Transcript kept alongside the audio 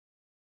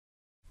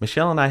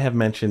Michelle and I have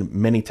mentioned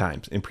many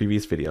times in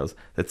previous videos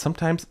that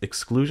sometimes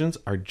exclusions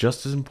are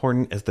just as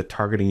important as the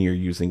targeting you're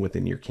using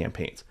within your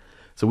campaigns.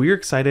 So we were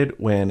excited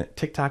when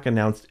TikTok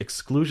announced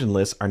exclusion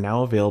lists are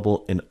now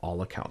available in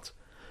all accounts.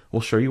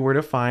 We'll show you where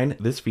to find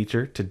this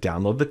feature to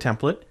download the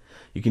template.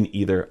 You can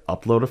either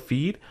upload a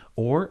feed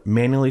or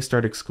manually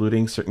start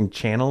excluding certain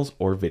channels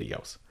or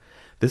videos.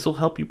 This will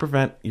help you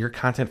prevent your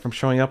content from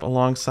showing up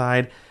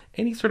alongside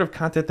any sort of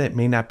content that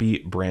may not be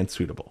brand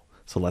suitable.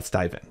 So let's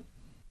dive in.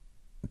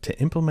 To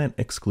implement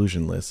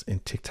exclusion lists in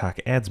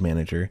TikTok Ads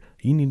Manager,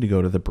 you need to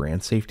go to the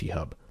Brand Safety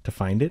Hub. To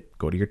find it,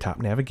 go to your top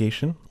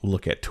navigation,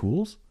 look at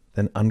Tools,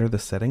 then under the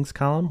Settings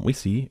column, we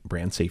see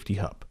Brand Safety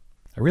Hub.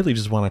 I really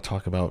just want to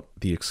talk about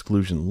the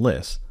exclusion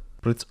list,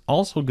 but it's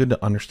also good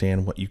to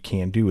understand what you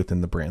can do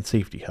within the Brand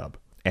Safety Hub.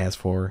 As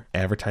for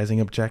advertising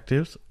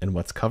objectives and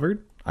what's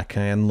covered, I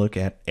can look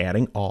at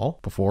adding all.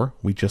 Before,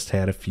 we just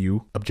had a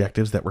few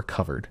objectives that were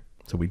covered.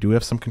 So we do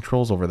have some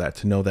controls over that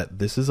to know that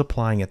this is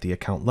applying at the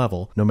account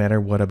level, no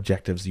matter what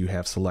objectives you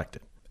have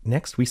selected.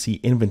 Next, we see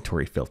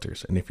inventory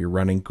filters. And if you're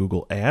running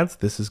Google Ads,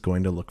 this is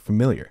going to look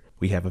familiar.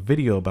 We have a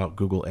video about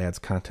Google Ads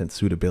content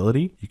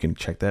suitability. You can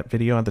check that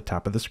video on the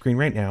top of the screen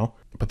right now,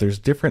 but there's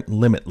different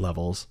limit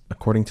levels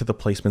according to the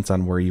placements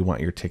on where you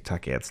want your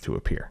TikTok ads to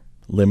appear.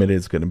 Limit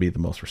is going to be the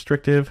most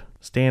restrictive,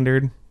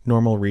 standard,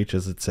 normal reach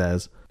as it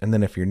says. And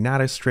then if you're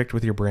not as strict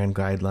with your brand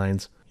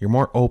guidelines, you're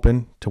more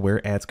open to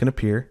where ads can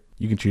appear.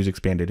 You can choose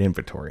expanded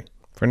inventory.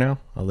 For now,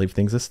 I'll leave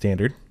things as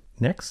standard.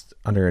 Next,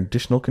 under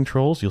additional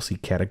controls, you'll see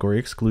category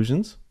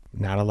exclusions.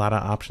 Not a lot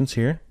of options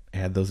here.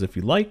 Add those if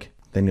you like.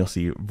 Then you'll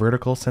see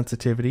vertical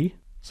sensitivity.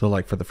 So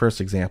like for the first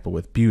example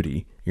with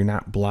beauty, you're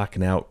not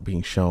blocking out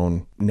being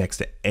shown next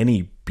to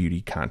any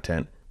beauty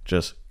content,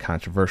 just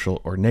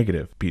controversial or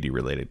negative beauty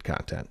related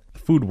content. The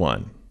food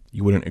one,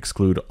 you wouldn't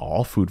exclude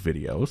all food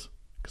videos,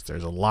 because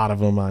there's a lot of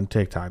them on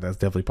TikTok. That's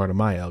definitely part of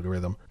my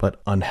algorithm,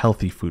 but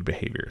unhealthy food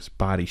behaviors,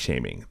 body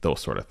shaming, those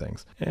sort of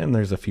things. And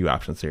there's a few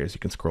options there as you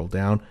can scroll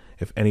down.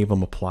 If any of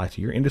them apply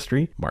to your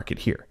industry, mark it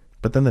here.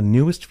 But then the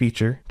newest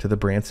feature to the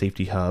Brand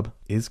Safety Hub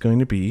is going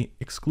to be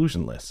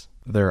exclusion lists.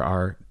 There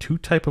are two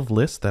types of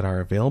lists that are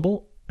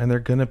available, and they're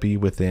going to be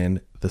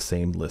within the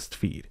same list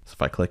feed. So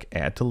if I click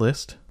Add to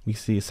List, we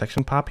see a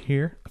section pop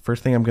here. The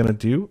first thing I'm going to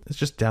do is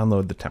just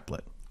download the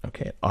template.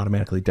 Okay, it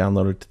automatically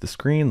downloaded to the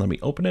screen. Let me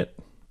open it.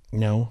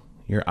 No,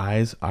 your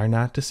eyes are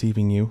not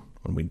deceiving you.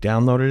 When we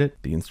downloaded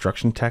it, the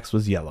instruction text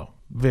was yellow.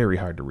 Very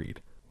hard to read.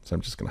 So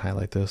I'm just going to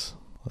highlight this.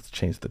 Let's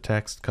change the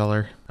text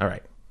color. All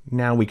right,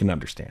 now we can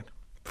understand.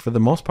 For the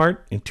most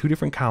part, in two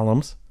different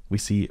columns, we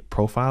see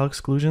profile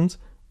exclusions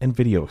and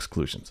video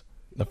exclusions.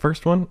 The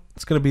first one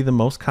is going to be the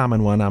most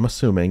common one, I'm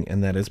assuming,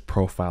 and that is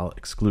profile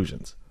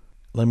exclusions.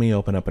 Let me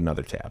open up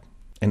another tab.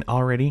 And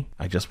already,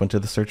 I just went to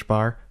the search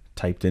bar,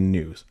 typed in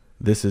news.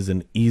 This is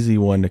an easy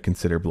one to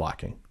consider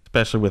blocking,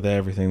 especially with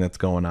everything that's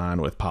going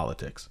on with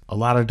politics. A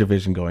lot of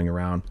division going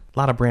around. A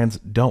lot of brands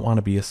don't want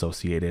to be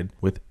associated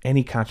with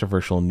any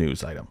controversial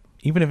news item,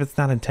 even if it's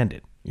not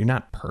intended. You're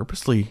not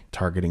purposely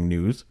targeting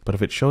news, but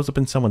if it shows up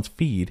in someone's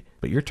feed,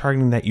 but you're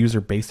targeting that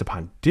user based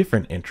upon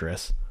different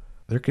interests,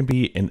 there can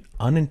be an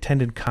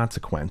unintended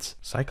consequence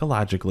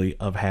psychologically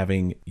of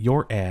having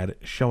your ad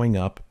showing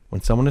up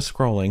when someone is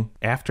scrolling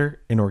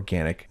after an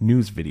organic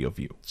news video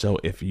view. So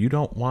if you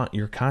don't want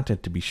your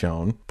content to be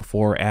shown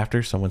before or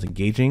after someone's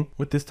engaging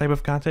with this type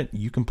of content,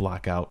 you can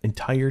block out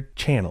entire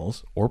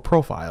channels or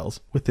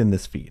profiles within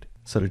this feed.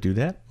 So to do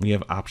that, we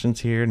have options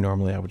here.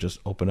 Normally I would just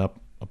open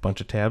up a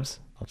bunch of tabs.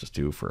 I'll just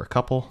do for a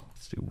couple.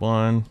 Let's do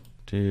 1,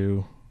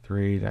 2,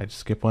 3. Did I just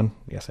skip one?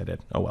 Yes, I did.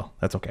 Oh well,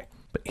 that's okay.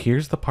 But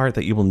here's the part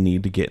that you will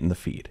need to get in the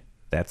feed.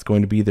 That's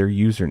going to be their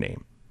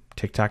username.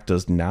 TikTok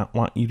does not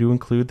want you to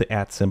include the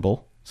 @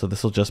 symbol. So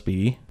this will just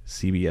be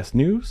CBS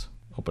News.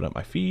 Open up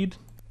my feed,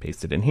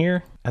 paste it in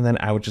here, and then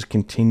I would just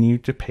continue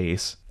to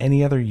paste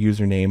any other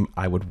username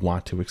I would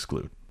want to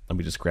exclude. Let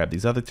me just grab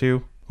these other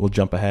two. We'll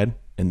jump ahead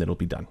and it'll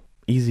be done.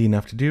 Easy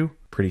enough to do,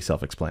 pretty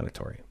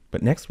self-explanatory.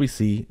 But next we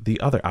see the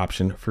other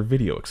option for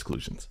video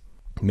exclusions.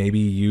 Maybe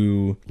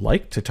you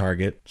like to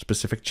target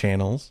specific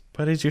channels,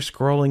 but as you're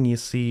scrolling, you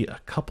see a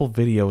couple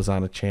videos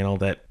on a channel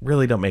that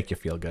really don't make you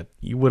feel good.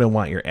 You wouldn't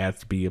want your ads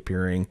to be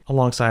appearing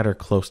alongside or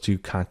close to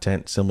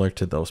content similar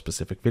to those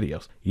specific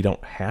videos. You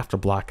don't have to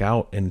block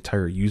out an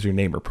entire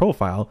username or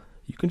profile.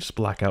 You can just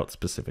block out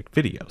specific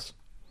videos.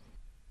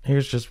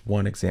 Here's just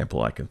one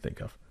example I can think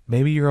of.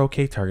 Maybe you're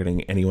okay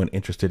targeting anyone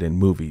interested in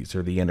movies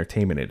or the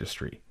entertainment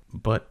industry,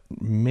 but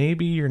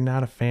maybe you're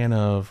not a fan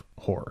of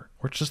horror,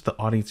 or it's just the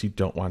audience you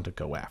don't want to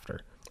go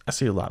after. I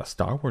see a lot of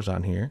Star Wars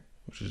on here,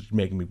 which is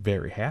making me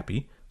very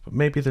happy, but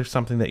maybe there's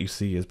something that you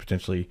see is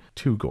potentially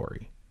too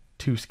gory,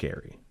 too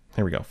scary.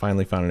 Here we go,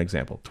 finally found an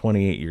example,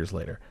 28 years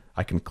later.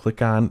 I can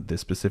click on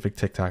this specific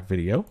TikTok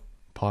video,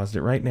 paused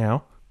it right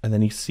now, and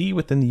then you see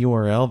within the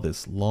URL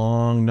this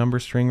long number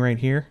string right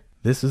here.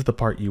 This is the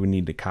part you would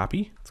need to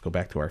copy. Let's go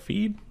back to our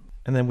feed,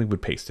 and then we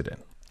would paste it in.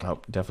 Oh,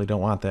 definitely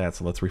don't want that,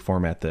 so let's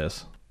reformat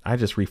this. I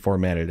just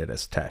reformatted it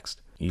as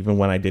text. Even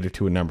when I did it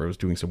to a number, I was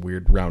doing some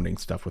weird rounding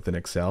stuff within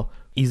Excel.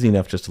 Easy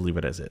enough just to leave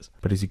it as is.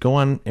 But as you go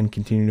on and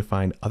continue to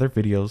find other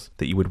videos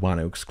that you would want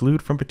to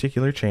exclude from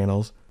particular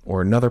channels,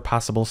 or another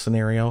possible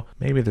scenario,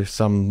 maybe there's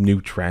some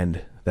new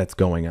trend that's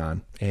going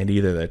on, and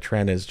either the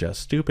trend is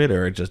just stupid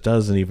or it just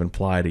doesn't even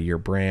apply to your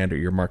brand or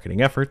your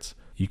marketing efforts,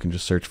 you can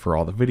just search for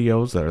all the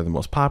videos that are the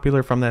most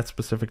popular from that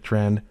specific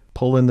trend,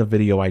 pull in the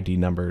video ID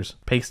numbers,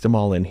 paste them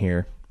all in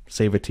here,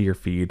 save it to your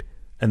feed,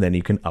 and then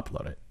you can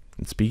upload it.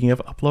 And speaking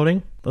of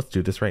uploading, let's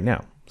do this right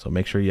now. So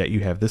make sure that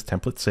you have this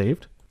template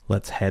saved.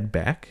 Let's head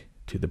back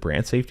to the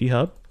Brand Safety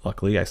Hub.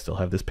 Luckily, I still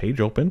have this page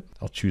open.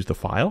 I'll choose the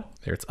file.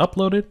 There it's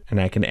uploaded, and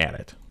I can add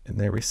it. And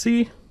there we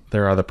see,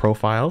 there are the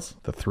profiles,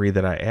 the 3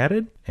 that I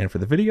added. And for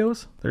the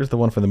videos, there's the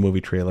one for the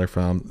movie trailer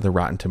from the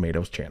Rotten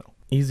Tomatoes channel.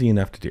 Easy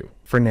enough to do.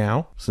 For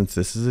now, since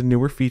this is a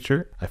newer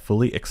feature, I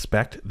fully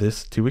expect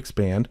this to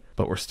expand,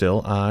 but we're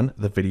still on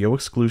the video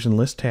exclusion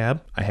list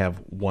tab. I have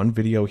one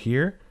video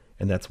here,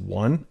 and that's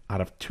 1 out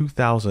of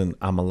 2,000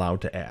 I'm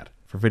allowed to add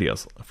for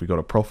videos. If we go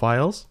to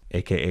profiles,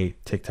 aka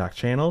TikTok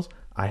channels,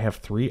 I have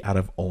 3 out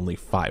of only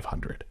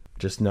 500.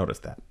 Just notice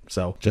that.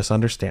 So just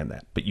understand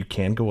that. But you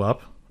can go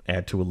up,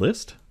 add to a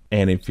list,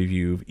 and if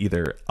you've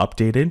either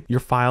updated your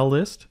file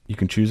list, you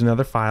can choose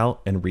another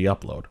file and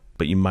re-upload.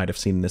 But you might have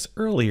seen this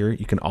earlier,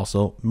 you can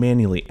also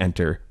manually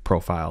enter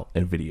profile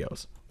and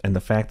videos. And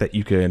the fact that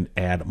you can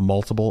add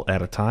multiple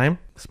at a time,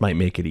 this might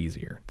make it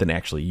easier than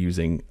actually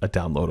using a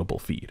downloadable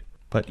feed.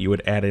 But you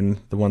would add in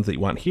the ones that you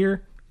want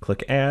here,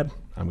 click add,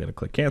 I'm going to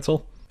click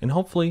cancel, and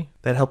hopefully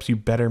that helps you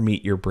better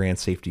meet your brand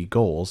safety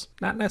goals,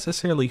 not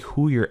necessarily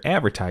who you're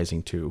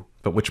advertising to,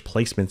 but which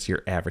placements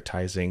you're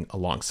advertising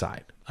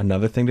alongside.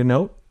 Another thing to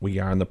note, we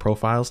are in the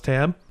profiles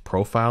tab.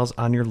 Profiles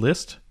on your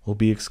list will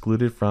be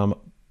excluded from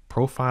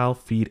profile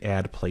feed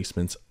ad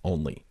placements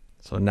only.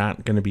 So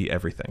not going to be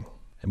everything.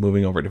 And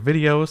moving over to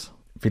videos,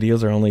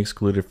 videos are only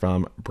excluded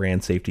from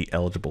brand safety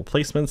eligible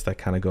placements. That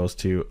kind of goes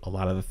to a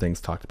lot of the things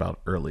talked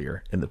about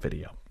earlier in the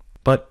video.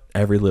 But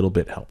every little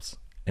bit helps.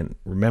 And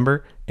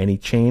remember, any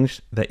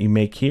change that you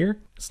make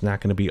here, it's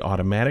not going to be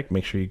automatic.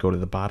 Make sure you go to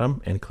the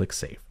bottom and click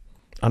save.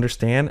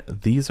 Understand,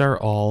 these are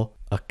all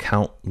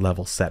account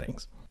level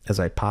settings. As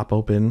I pop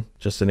open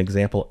just an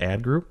example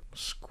ad group,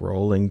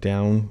 scrolling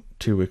down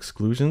to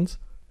exclusions,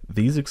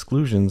 these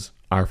exclusions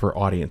are for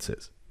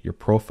audiences. Your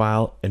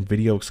profile and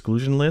video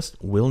exclusion list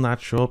will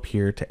not show up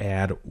here to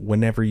add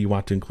whenever you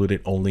want to include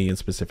it only in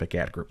specific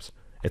ad groups.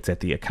 It's at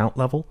the account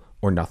level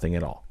or nothing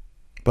at all.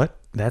 But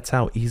that's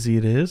how easy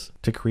it is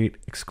to create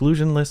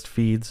exclusion list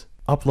feeds,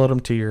 upload them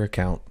to your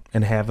account,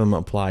 and have them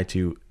apply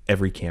to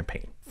every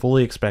campaign.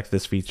 Fully expect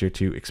this feature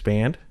to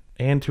expand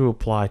and to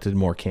apply to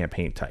more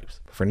campaign types.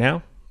 For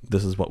now,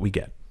 this is what we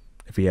get.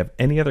 If you have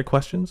any other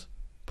questions,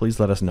 please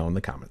let us know in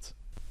the comments.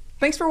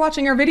 Thanks for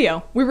watching our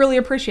video. We really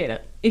appreciate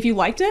it. If you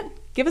liked it,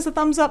 give us a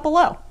thumbs up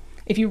below.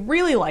 If you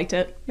really liked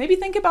it, maybe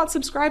think about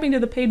subscribing to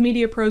the Paid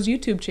Media Pros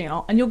YouTube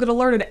channel and you'll get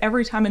alerted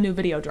every time a new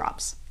video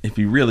drops. If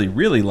you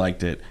really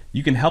liked it,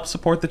 you can help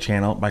support the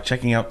channel by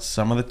checking out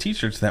some of the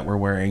t-shirts that we're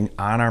wearing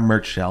on our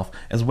merch shelf,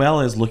 as well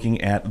as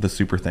looking at the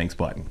Super Thanks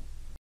button.